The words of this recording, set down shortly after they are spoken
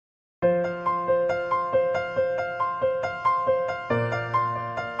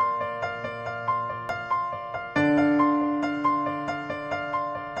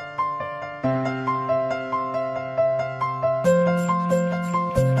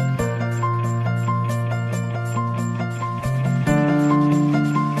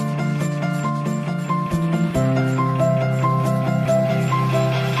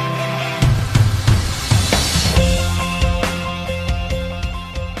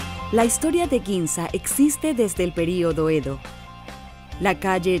La historia de Ginza existe desde el período Edo. La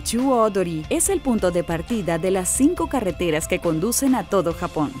calle Chuo-dori es el punto de partida de las 5 carreteras que conducen a todo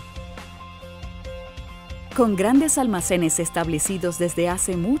Japón. Con grandes almacenes establecidos desde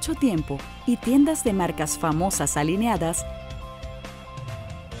hace mucho tiempo y tiendas de marcas famosas alineadas,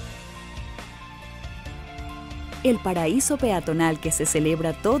 el Paraíso peatonal que se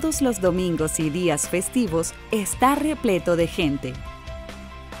celebra todos los domingos y días festivos está repleto de gente.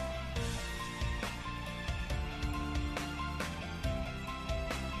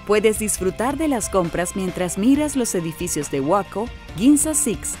 Puedes disfrutar de las compras mientras miras los edificios de Wako,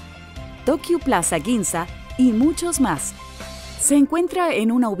 Ginza-six, Tokyu Plaza Ginza y muchos más. Se encuentra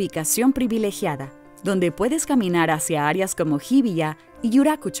en una ubicación privilegiada, donde puedes caminar hacia áreas como Hibiya y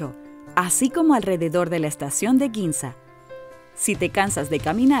Yurakucho, así como alrededor de la estación de Ginza. Si te cansas de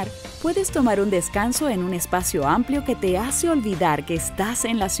caminar, puedes tomar un descanso en un espacio amplio que te hace olvidar que estás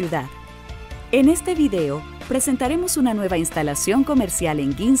en la ciudad. En este video, presentaremos una nueva instalación comercial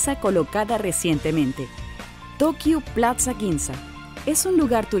en Ginza colocada recientemente. Tokyu Plaza Ginza. Es un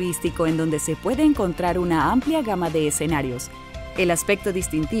lugar turístico en donde se puede encontrar una amplia gama de escenarios. El aspecto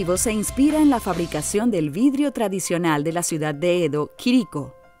distintivo se inspira en la fabricación del vidrio tradicional de la ciudad de Edo,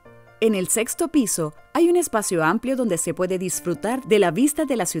 Kiriko. En el 6º piso hay un espacio amplio donde se puede disfrutar de la vista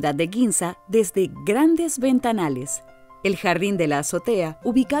de la ciudad de Ginza desde grandes ventanales. El jardín de la azotea,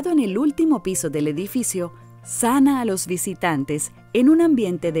 ubicado en el último piso del edificio, sana a los visitantes en un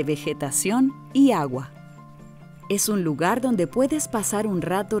ambiente de vegetación y agua. Es un lugar donde puedes pasar un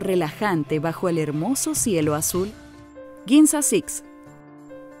rato relajante bajo el hermoso cielo azul. Ginza-six.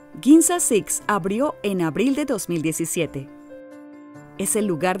 Ginza-six abrió en abril de 2017. Es el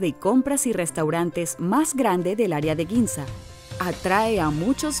lugar de compras y restaurantes más grande del área de Ginza. Atrae a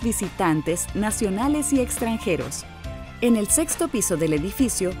muchos visitantes nacionales y extranjeros. En el 6º piso del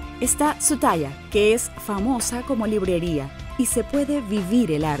edificio está Tsutaya, que es famosa como librería y se puede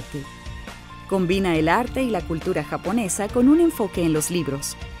vivir el arte. Combina el arte y la cultura japonesa con un enfoque en los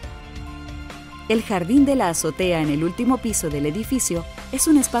libros. El jardín de la azotea en el último piso del edificio es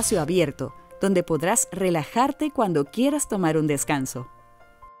un espacio abierto, donde podrás relajarte cuando quieras tomar un descanso.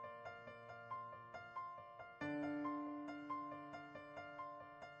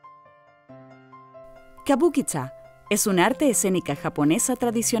 Kabuki-za es un arte escénica japonesa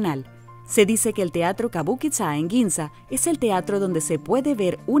tradicional. Se dice que el teatro Kabuki-za en Ginza es el teatro donde se puede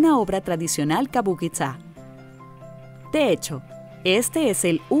ver una obra tradicional Kabuki-za. De hecho, este es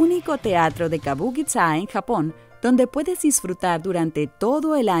el único teatro de Kabuki-za en Japón donde puedes disfrutar durante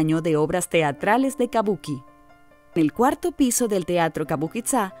todo el año de obras teatrales de Kabuki. En el 4º piso del teatro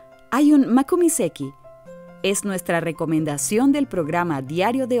Kabuki-za hay un makumiseki. Es nuestra recomendación del programa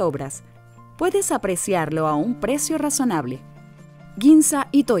diario de obras. Puedes apreciarlo a un precio razonable. Ginza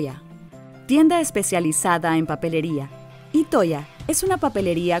Itoya. Tienda especializada en papelería. Itoya es una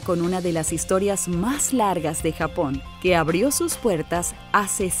papelería con una de las historias más largas de Japón, que abrió sus puertas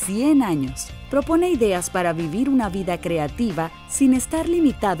hace 100 años. Propone ideas para vivir una vida creativa sin estar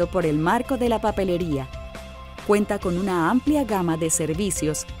limitado por el marco de la papelería. Cuenta con una amplia gama de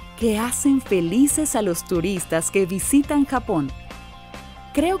servicios que hacen felices a los turistas que visitan Japón.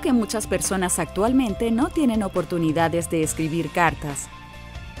 Creo que muchas personas actualmente no tienen oportunidades de escribir cartas.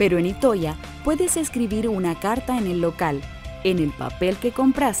 Pero en Itoya puedes escribir una carta en el local, en el papel que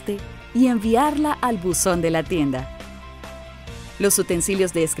compraste y enviarla al buzón de la tienda. Los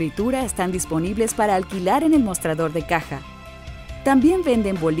utensilios de escritura están disponibles para alquilar en el mostrador de caja. También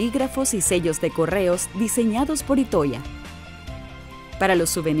venden bolígrafos y sellos de correos diseñados por Itoya. Para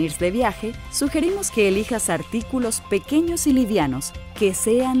los souvenirs de viaje, sugerimos que elijas artículos pequeños y livianos, que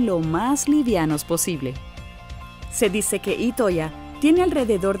sean lo más livianos posible. Se dice que Itoya tiene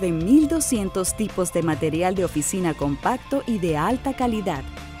alrededor de 1.200 tipos de material de oficina compacto y de alta calidad.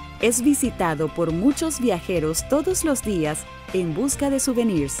 Es visitado por muchos viajeros todos los días en busca de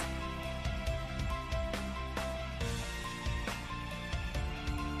souvenirs.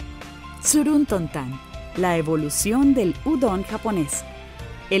 Tsurutontan, la evolución del udon japonés.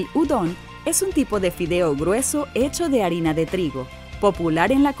 El udon es un tipo de fideo grueso hecho de harina de trigo,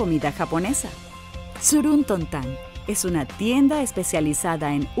 popular en la comida japonesa. Tsurutontan es una tienda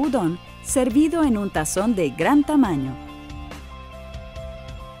especializada en udon servido en un tazón de gran tamaño.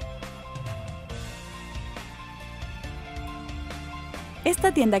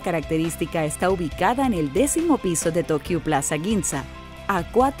 Esta tienda característica está ubicada en el 10º piso de Tokyu Plaza Ginza, a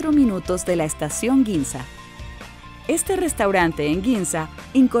 4 minutos de la estación Ginza. Este restaurante en Ginza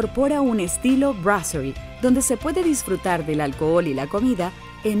incorpora un estilo brasserie, donde se puede disfrutar del alcohol y la comida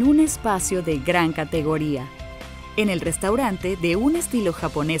en un espacio de gran categoría. En el restaurante, de un estilo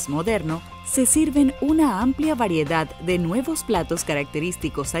japonés moderno, se sirven una amplia variedad de nuevos platos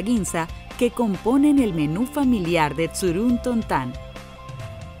característicos a Ginza que componen el menú familiar de Tsurutontan.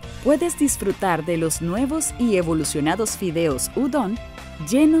 Puedes disfrutar de los nuevos y evolucionados fideos udon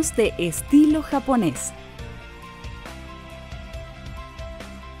llenos de estilo japonés.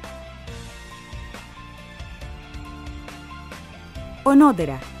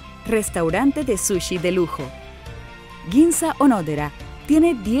 Onodera, restaurante de sushi de lujo. Ginza Onodera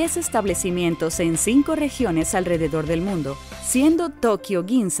tiene 10 establecimientos en 5 regiones alrededor del mundo, siendo Tokyu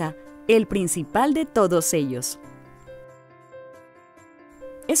Ginza el principal de todos ellos.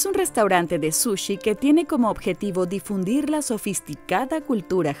 Es un restaurante de sushi que tiene como objetivo difundir la sofisticada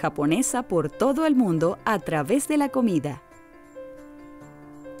cultura japonesa por todo el mundo a través de la comida.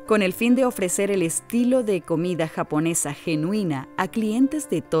 Con el fin de ofrecer el estilo de comida japonesa genuina a clientes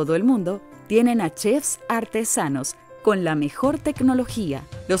de todo el mundo, tienen a chefs artesanos con la mejor tecnología,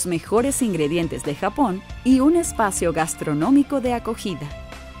 los mejores ingredientes de Japón y un espacio gastronómico de acogida.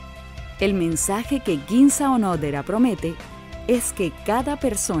 El mensaje que Ginza Onodera promete es que cada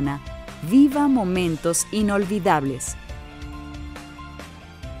persona viva momentos inolvidables